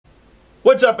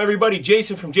What's up everybody,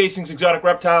 Jason from Jason's Exotic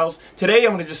Reptiles. Today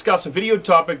I'm going to discuss a video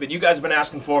topic that you guys have been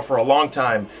asking for a long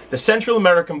time. The Central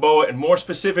American boa, and more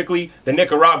specifically, the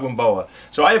Nicaraguan boa.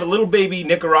 So I have a little baby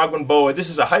Nicaraguan boa. This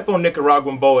is a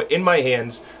hypo-Nicaraguan boa in my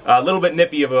hands. A little bit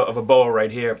nippy of a boa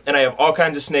right here. And I have all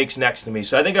kinds of snakes next to me.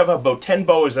 So I think I have about 10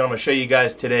 boas that I'm going to show you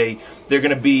guys today. They're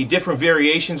going to be different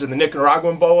variations of the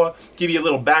Nicaraguan boa, give you a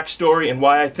little backstory and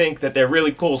why I think that they're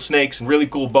really cool snakes and really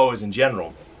cool boas in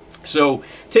general. So,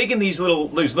 taking these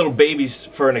little babies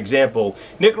for an example,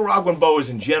 Nicaraguan boas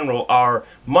in general are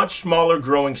much smaller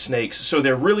growing snakes, so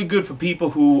they're really good for people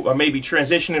who are maybe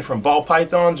transitioning from ball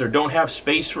pythons or don't have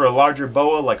space for a larger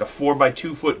boa, like a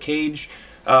 4x2 foot cage.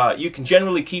 You can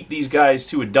generally keep these guys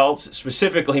to adults,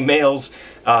 specifically males,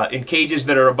 in cages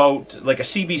that are about like a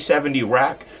CB70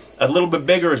 rack. A little bit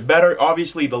bigger is better.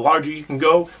 Obviously, the larger you can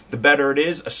go, the better it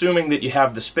is, assuming that you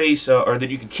have the space or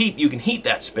that you can heat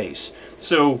that space.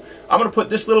 So I'm going to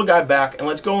put this little guy back, and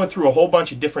let's go through a whole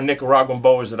bunch of different Nicaraguan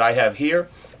boas that I have here,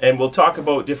 and we'll talk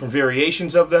about different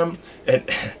variations of them. And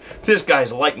this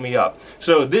guy's lighting me up.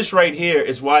 So this right here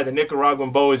is why the Nicaraguan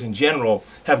boas in general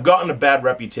have gotten a bad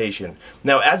reputation.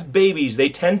 Now, as babies, they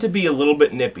tend to be a little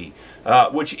bit nippy,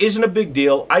 which isn't a big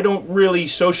deal. I don't really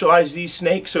socialize these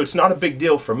snakes, so it's not a big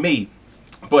deal for me.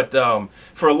 But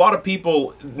for a lot of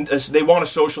people, they want a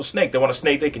social snake. They want a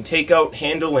snake they can take out,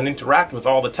 handle, and interact with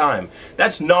all the time.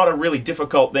 That's not a really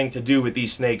difficult thing to do with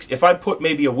these snakes. If I put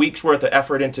maybe a week's worth of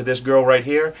effort into this girl right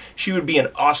here, she would be an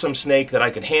awesome snake that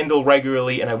I could handle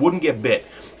regularly and I wouldn't get bit.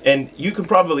 And you can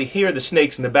probably hear the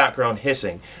snakes in the background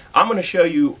hissing. I'm going to show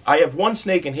you, I have one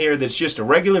snake in here that's just a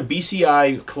regular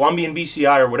BCI, Colombian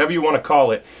BCI, or whatever you want to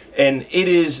call it, and it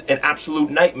is an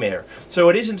absolute nightmare. So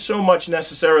it isn't so much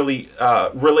necessarily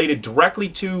related directly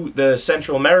to the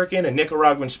Central American and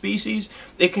Nicaraguan species.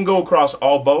 It can go across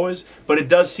all boas, but it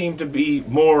does seem to be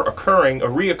more occurring or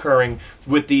reoccurring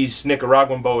with these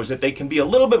Nicaraguan boas, that they can be a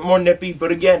little bit more nippy,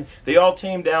 but again, they all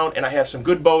tame down, and I have some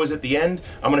good boas at the end.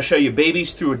 I'm going to show you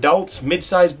babies through adults,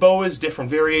 mid-sized boas, different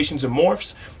variations of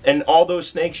morphs, and all those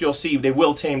snakes you'll see, they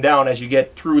will tame down as you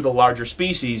get through the larger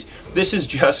species. This is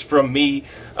just from me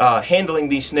handling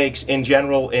these snakes in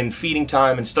general in feeding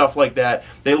time and stuff like that.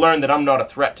 They learn that I'm not a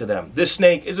threat to them. This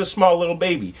snake is a small little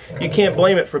baby. You can't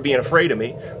blame it for being afraid of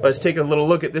me. Let's take a little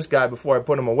look at this guy before I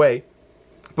put him away.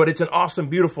 But it's an awesome,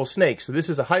 beautiful snake. So this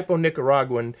is a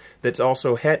hypo-Nicaraguan that's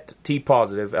also Het T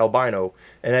positive, albino.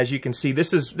 And as you can see,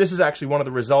 this is actually one of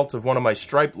the results of one of my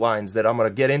striped lines that I'm going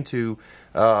to get into.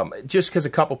 Just because a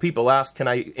couple people asked, can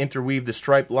I interweave the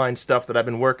striped line stuff that I've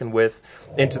been working with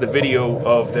into the video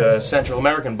of the Central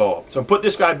American boa. So put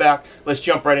this guy back. Let's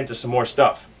jump right into some more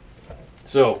stuff.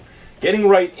 So getting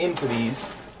right into these,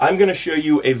 I'm going to show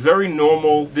you a very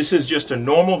normal, this is just a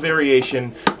normal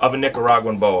variation of a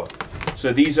Nicaraguan boa.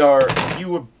 So these are, if you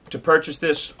were to purchase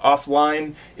this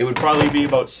offline, it would probably be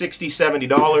about $60,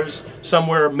 $70,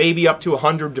 somewhere maybe up to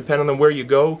 $100 depending on where you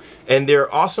go. And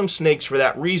they're awesome snakes for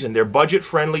that reason. They're budget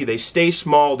friendly, they stay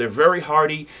small, they're very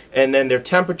hardy, and then their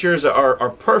temperatures are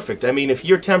perfect. I mean, if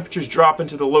your temperatures drop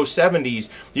into the low 70s,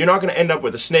 you're not going to end up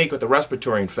with a snake with a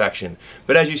respiratory infection.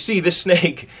 But as you see, this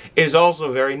snake is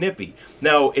also very nippy.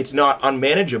 Now, it's not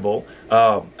unmanageable,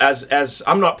 as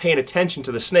I'm not paying attention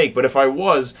to the snake, but if I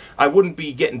was, I wouldn't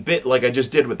be getting bit like I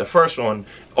just did with the first one,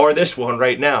 or this one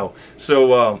right now.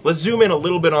 So let's zoom in a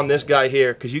little bit on this guy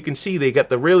here, because you can see they got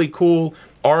the really cool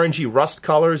orangey rust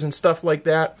colors and stuff like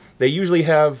that. They usually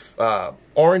have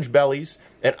orange bellies,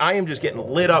 and I am just getting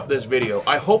lit up this video.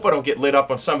 I hope I don't get lit up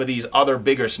on some of these other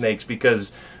bigger snakes,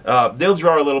 because they'll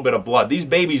draw a little bit of blood. These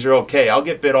babies are okay. I'll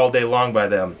get bit all day long by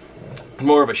them.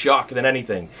 More of a shock than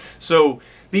anything. So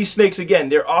these snakes, again,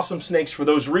 they're awesome snakes for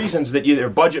those reasons, that they're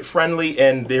budget friendly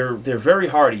and they're very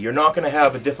hardy. You're not going to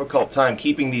have a difficult time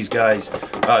keeping these guys.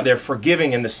 They're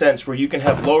forgiving in the sense where you can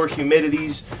have lower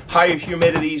humidities, higher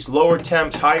humidities, lower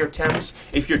temps, higher temps.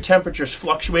 If your temperatures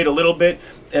fluctuate a little bit,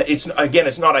 it's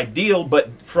not ideal, but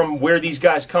from where these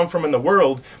guys come from in the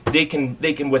world, they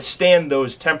can withstand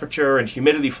those temperature and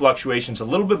humidity fluctuations a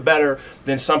little bit better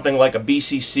than something like a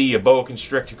BCC, a boa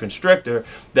constrictor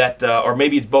that, or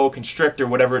maybe it's boa constrictor,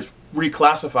 whatever it's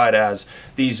reclassified as.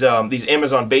 These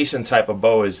Amazon basin type of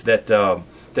boas that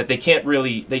they can't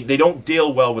really, they don't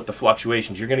deal well with the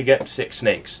fluctuations. You're going to get sick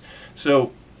snakes.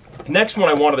 So next one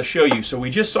I wanted to show you, so we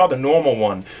just saw the normal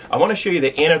one. I want to show you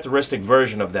the aneuploristic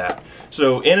version of that.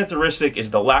 So aneuploristic is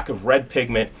the lack of red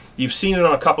pigment. You've seen it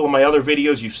on a couple of my other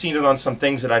videos. You've seen it on some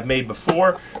things that I've made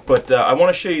before. But I want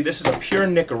to show you, this is a pure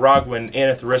Nicaraguan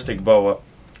aneuploristic boa.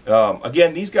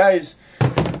 Again, these guys,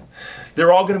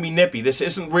 they're all going to be nippy. This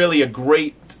isn't really a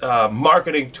great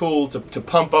marketing tool to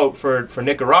pump out for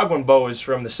Nicaraguan boas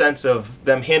from the sense of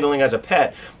them handling as a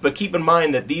pet. But keep in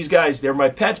mind that these guys, they're my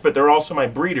pets, but they're also my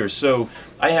breeders. So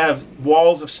I have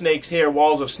walls of snakes here,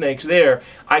 walls of snakes there.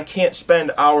 I can't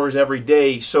spend hours every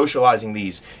day socializing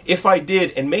these. If I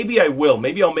did, and maybe I will,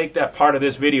 maybe I'll make that part of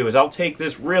this video, is I'll take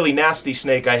this really nasty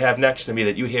snake I have next to me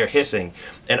that you hear hissing,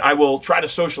 and I will try to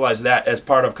socialize that as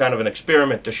part of kind of an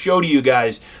experiment to show to you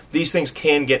guys these things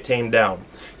can get tamed down.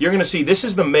 You're going to see this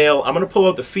is the male. I'm going to pull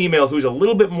out the female, who's a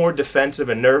little bit more defensive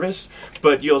and nervous,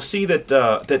 but you'll see that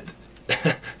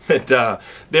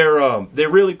they're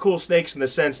really cool snakes in the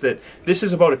sense that this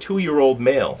is about a 2-year-old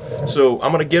male. So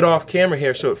I'm going to get off camera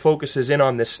here so it focuses in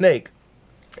on this snake.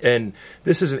 And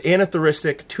this is an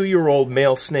anathoristic 2-year-old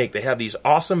male snake. They have these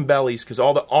awesome bellies because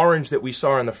all the orange that we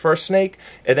saw in the first snake,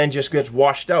 it then just gets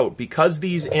washed out. Because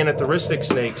these anathoristic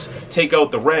snakes take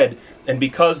out the red, and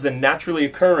because the naturally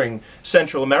occurring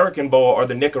Central American boa or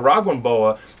the Nicaraguan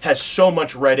boa has so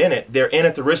much red in it, their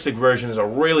anathoristic version is a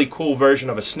really cool version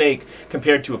of a snake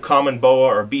compared to a common boa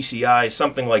or BCI,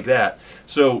 something like that.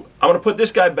 So I'm going to put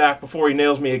this guy back before he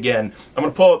nails me again. I'm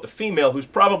going to pull out the female, who's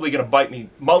probably going to bite me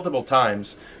multiple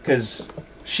times because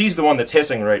she's the one that's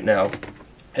hissing right now.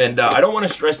 And I don't want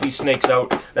to stress these snakes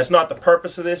out. That's not the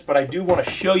purpose of this, but I do want to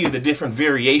show you the different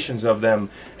variations of them.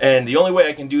 And the only way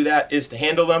I can do that is to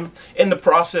handle them. In the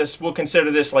process, we'll consider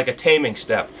this like a taming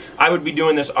step. I would be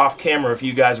doing this off camera if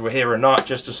you guys were here or not,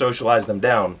 just to socialize them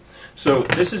down. So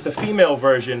this is the female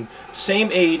version, same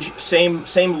age, same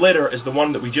litter as the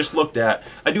one that we just looked at.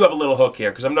 I do have a little hook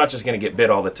here because I'm not just going to get bit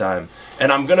all the time.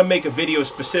 And I'm going to make a video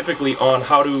specifically on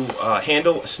how to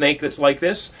handle a snake that's like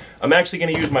this. I'm actually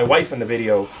going to use my wife in the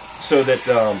video so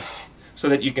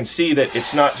that you can see that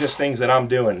it's not just things that I'm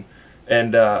doing.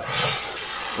 And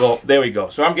well, there we go.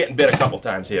 So I'm getting bit a couple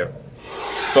times here,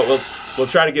 but we'll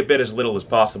try to get bit as little as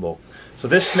possible. So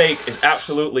this snake is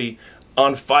absolutely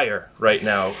on fire right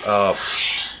now.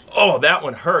 Oh, that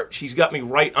one hurt. She's got me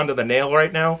right under the nail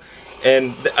right now.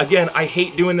 And again, I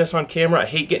hate doing this on camera. I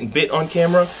hate getting bit on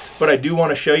camera, but I do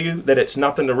want to show you that it's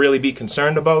nothing to really be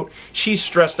concerned about. She's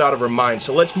stressed out of her mind,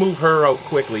 so let's move her out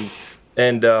quickly.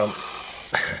 And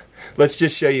let's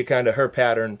just show you kind of her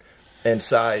pattern and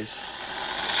size.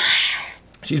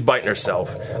 She's biting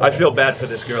herself. I feel bad for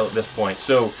this girl at this point.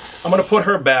 So I'm going to put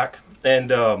her back, and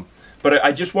but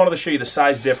I just wanted to show you the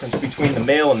size difference between the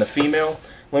male and the female.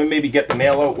 Let me maybe get the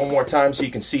male out one more time so you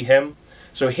can see him.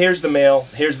 So here's the male,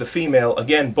 here's the female.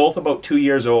 Again, both about 2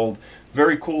 years old.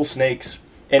 Very cool snakes.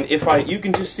 And you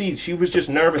can just see, she was just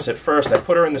nervous at first. I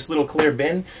put her in this little clear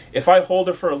bin. If I hold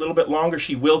her for a little bit longer,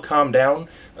 she will calm down.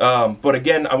 But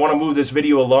again, I want to move this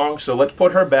video along, so let's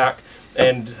put her back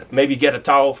and maybe get a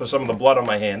towel for some of the blood on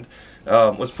my hand.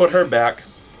 Let's put her back.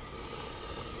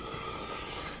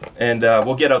 And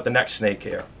we'll get out the next snake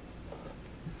here.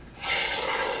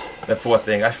 That poor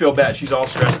thing. I feel bad. She's all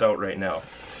stressed out right now.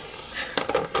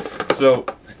 So,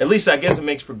 at least I guess it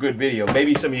makes for good video.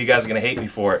 Maybe some of you guys are going to hate me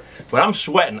for it. But I'm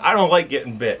sweating. I don't like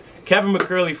getting bit. Kevin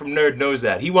McCurley from Nerd knows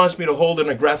that. He wants me to hold an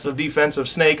aggressive defensive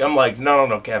snake. I'm like,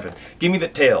 no, Kevin. Give me the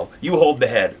tail. You hold the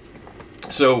head.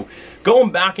 So,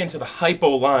 going back into the hypo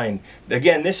line,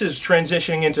 again, this is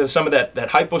transitioning into some of that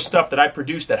hypo stuff that I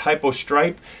produced, that hypo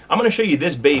stripe. I'm going to show you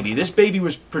this baby. This baby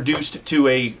was produced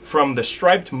from the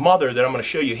striped mother that I'm going to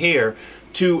show you here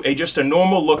to just a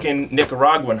normal looking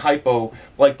Nicaraguan hypo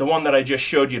like the one that I just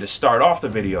showed you to start off the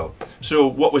video. So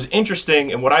what was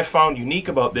interesting and what I found unique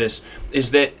about this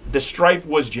is that the stripe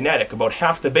was genetic. About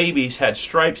half the babies had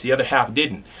stripes, the other half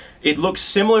didn't. It looks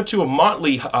similar to a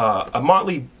motley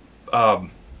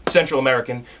Central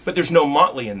American, but there's no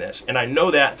motley in this, and I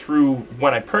know that through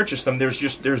when I purchased them.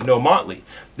 There's no motley.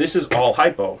 This is all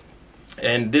hypo,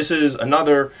 and this is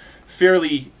another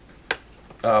fairly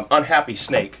unhappy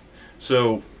snake.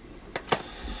 So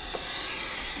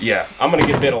yeah, I'm gonna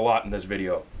get bit a lot in this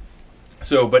video.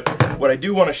 So, but what I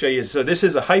do want to show you is, so this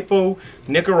is a hypo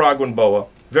Nicaraguan boa,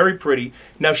 very pretty.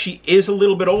 Now she is a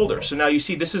little bit older, so now you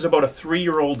see this is about a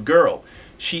 3-year-old girl.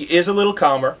 She is a little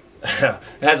calmer.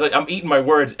 I'm eating my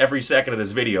words every second of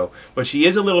this video, but she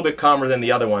is a little bit calmer than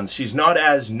the other ones. She's not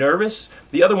as nervous.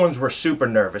 The other ones were super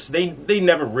nervous. They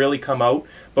never really come out.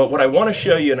 But what I want to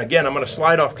show you, and again, I'm going to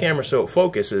slide off camera so it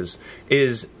focuses,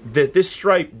 is that this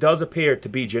stripe does appear to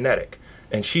be genetic.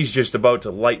 And she's just about to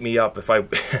light me up if I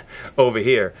over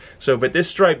here. So, but this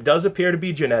stripe does appear to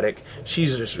be genetic.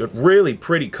 She's just really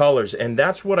pretty colors, and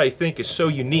that's what I think is so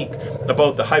unique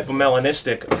about the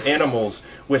hypomelanistic animals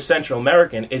with Central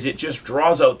American, is it just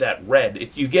draws out that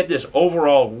red. You get this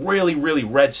overall really, really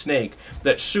red snake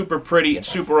that's super pretty and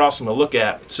super awesome to look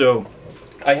at. So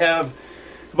I have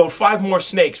about 5 more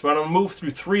snakes, but I'm going to move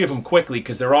through 3 of them quickly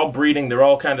because they're all breeding. They're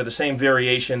all kind of the same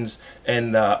variations,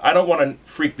 and I don't want to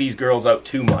freak these girls out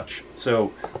too much.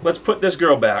 So let's put this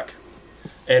girl back.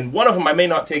 And one of them I may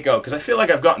not take out because I feel like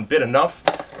I've gotten bit enough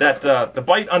that the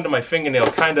bite under my fingernail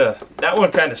that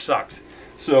one kind of sucked.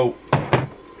 So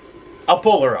I'll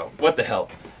pull her out. What the hell?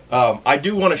 I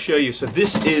do want to show you, so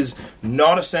this is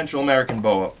not a Central American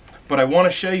boa, but I want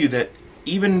to show you that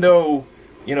even though,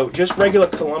 you know, just regular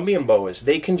Colombian boas,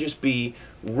 they can just be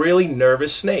really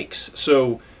nervous snakes.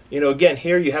 So, you know, again,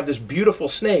 here you have this beautiful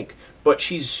snake, but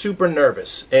she's super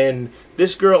nervous. And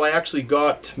this girl I actually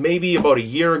got maybe about a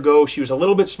year ago. She was a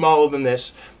little bit smaller than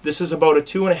this. This is about a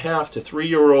 2.5 to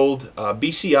 3-year-old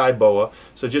BCI boa,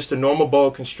 so just a normal boa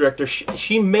constrictor.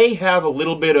 She may have a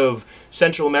little bit of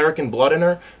Central American blood in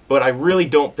her, but I really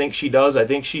don't think she does. I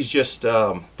think she's just,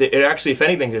 actually, if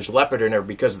anything, there's leopard in her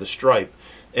because of the stripe.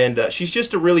 And she's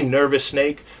just a really nervous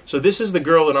snake. So this is the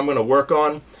girl that I'm going to work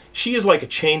on. She is like a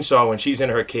chainsaw when she's in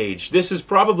her cage. This is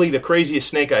probably the craziest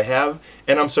snake I have,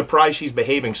 and I'm surprised she's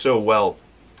behaving so well.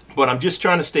 But I'm just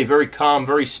trying to stay very calm,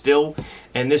 very still,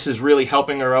 and this is really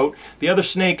helping her out. The other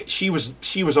snake, she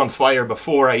was on fire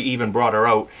before I even brought her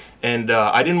out, and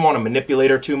I didn't want to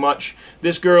manipulate her too much.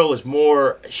 This girl is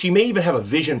more, she may even have a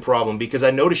vision problem because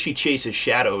I notice she chases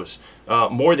shadows.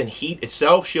 More than heat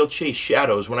itself, she'll chase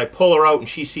shadows. When I pull her out and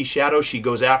she sees shadows, she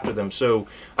goes after them. So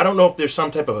I don't know if there's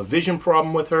some type of a vision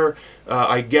problem with her.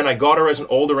 Again, I got her as an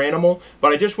older animal,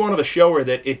 but I just wanted to show her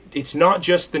that it's not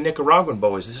just the Nicaraguan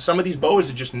boas. Some of these boas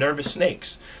are just nervous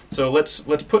snakes. So let's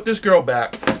put this girl back.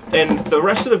 And the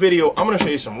rest of the video, I'm going to show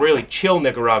you some really chill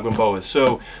Nicaraguan boas.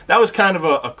 So that was kind of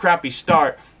a crappy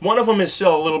start. One of them is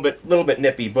still a little bit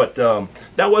nippy, but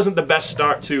that wasn't the best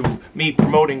start to me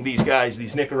promoting these guys,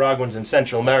 these Nicaraguans and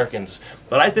Central Americans.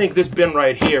 But I think this bin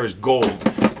right here is gold.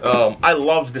 I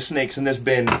love the snakes in this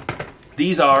bin.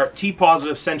 These are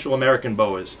T-positive Central American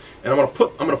boas, and I'm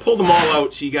gonna pull them all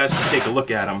out so you guys can take a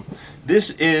look at them.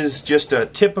 This is just a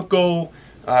typical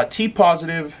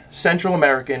T-positive Central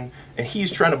American, and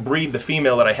he's trying to breed the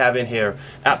female that I have in here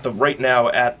right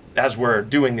now as we're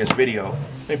doing this video.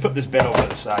 Let me put this bin over to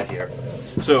the side here.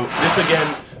 So this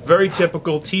again, very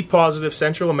typical T-positive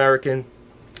Central American,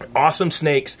 awesome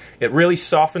snakes. It really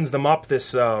softens them up.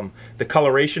 This the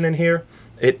coloration in here.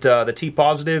 The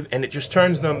T-positive, and it just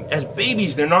turns them, as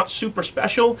babies, they're not super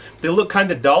special. They look kind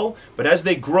of dull, but as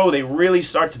they grow, they really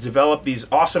start to develop these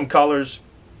awesome colors,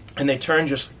 and they turn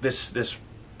just this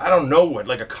I don't know what,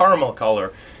 like a caramel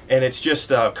color. And it's just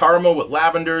caramel with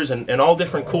lavenders and all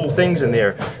different cool things in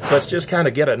there. Let's just kind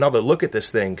of get another look at this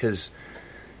thing, because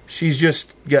she's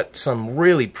just got some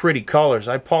really pretty colors.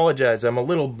 I apologize, I'm a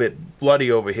little bit bloody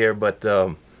over here, but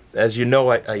as you know,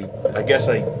 I guess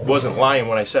I wasn't lying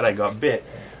when I said I got bit.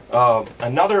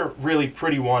 Another really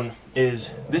pretty one is,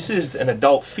 this is an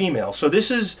adult female. So this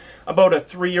is about a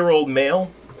 3-year-old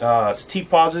male. It's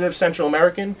T-positive Central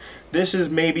American. This is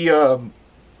maybe a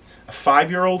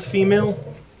 5-year-old female,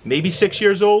 maybe 6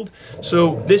 years old.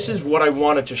 So this is what I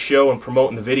wanted to show and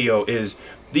promote in the video, is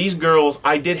these girls,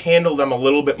 I did handle them a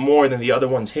little bit more than the other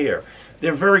ones here.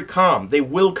 They're very calm. They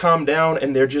will calm down,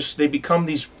 and they become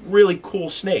these really cool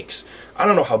snakes. I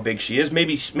don't know how big she is,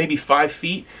 maybe 5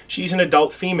 feet. She's an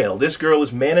adult female. This girl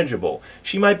is manageable.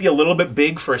 She might be a little bit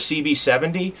big for a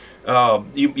CV70.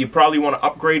 You probably want to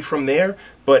upgrade from there,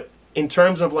 but in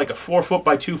terms of like a 4-foot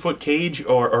by 2-foot cage,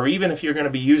 or even if you're going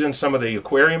to be using some of the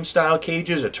aquarium style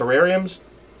cages or terrariums,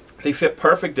 they fit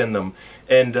perfect in them,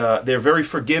 and they're very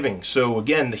forgiving. So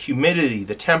again, the humidity,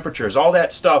 the temperatures, all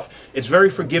that stuff, it's very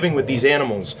forgiving with these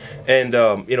animals. And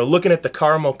you know, looking at the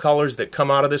caramel colors that come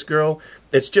out of this girl,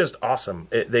 it's just awesome.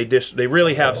 They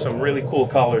really have some really cool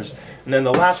colors. And then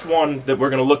the last one that we're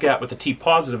going to look at with the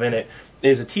T-positive in it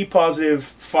is a T-positive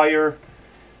fire.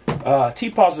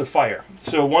 T-positive fire.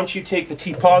 So once you take the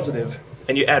T-positive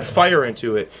and you add fire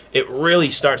into it, it really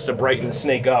starts to brighten the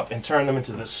snake up and turn them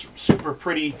into this super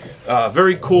pretty,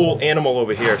 very cool animal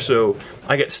over here. So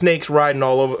I get snakes riding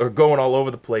all over, or going all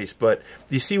over the place, but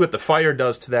you see what the fire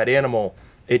does to that animal.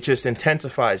 It just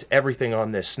intensifies everything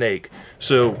on this snake.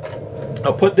 So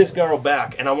I'll put this girl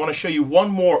back, and I want to show you one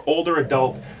more older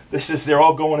adult. They're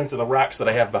all going into the racks that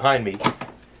I have behind me.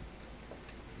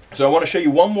 So I want to show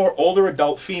you one more older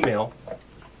adult female.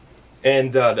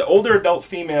 And the older adult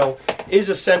female is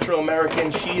a Central American.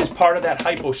 She is part of that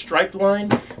hypo striped line,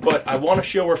 but I want to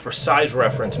show her for size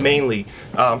reference mainly.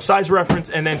 Size reference,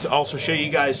 and then to also show you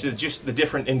guys just the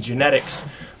different in genetics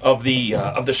of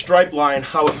the striped line,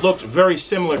 how it looked very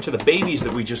similar to the babies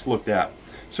that we just looked at.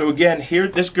 So again, here,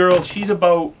 this girl, she's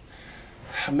about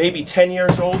maybe 10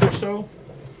 years old or so.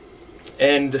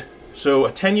 And so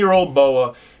a 10-year-old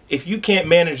boa if you can't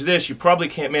manage this, you probably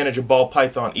can't manage a ball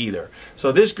python either.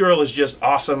 So this girl is just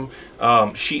awesome.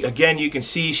 Again, you can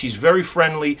see she's very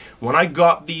friendly. When I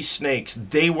got these snakes,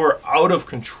 they were out of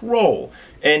control.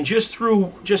 And just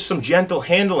through some gentle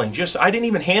handling, I didn't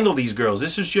even handle these girls.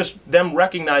 This is just them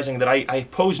recognizing that I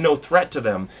pose no threat to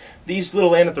them. These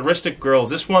little anatharistic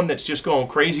girls, this one that's just going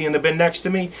crazy in the bin next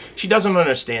to me, she doesn't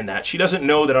understand that. She doesn't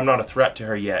know that I'm not a threat to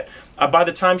her yet. By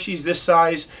the time she's this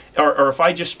size, or if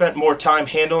I just spent more time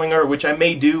handling her, which I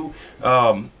may do,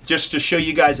 just to show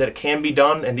you guys that it can be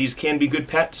done and these can be good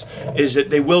pets, is that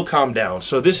they will calm down.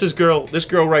 So this girl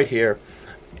right here,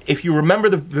 if you remember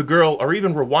the girl, or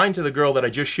even rewind to the girl that I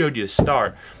just showed you to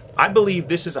start, I believe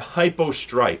this is a hypo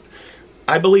stripe.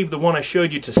 I believe the one I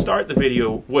showed you to start the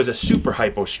video was a super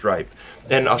hypo stripe.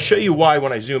 And I'll show you why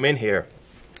when I zoom in here.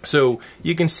 So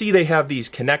you can see they have these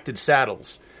connected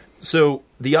saddles. So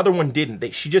the other one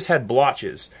didn't. She just had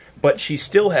blotches. But she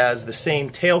still has the same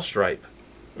tail stripe,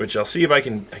 which I'll see if I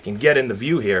can get in the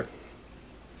view here.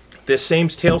 This same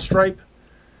tail stripe.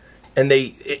 And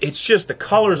it's just the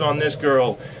colors on this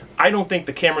girl. I don't think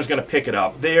the camera's going to pick it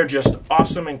up. They are just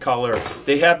awesome in color.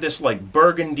 They have this like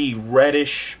burgundy,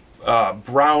 reddish,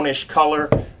 brownish color,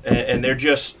 and they're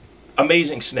just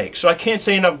amazing snakes. So I can't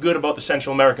say enough good about the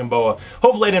Central American boa.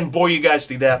 Hopefully I didn't bore you guys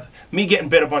to death. Me getting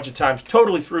bit a bunch of times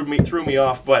totally threw me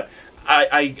off, but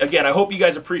again, I hope you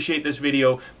guys appreciate this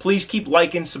video. Please keep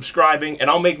liking, subscribing,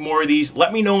 and I'll make more of these.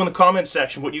 Let me know in the comment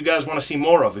section what you guys want to see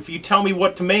more of. If you tell me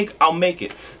what to make, I'll make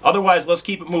it. Otherwise, let's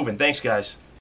keep it moving. Thanks, guys.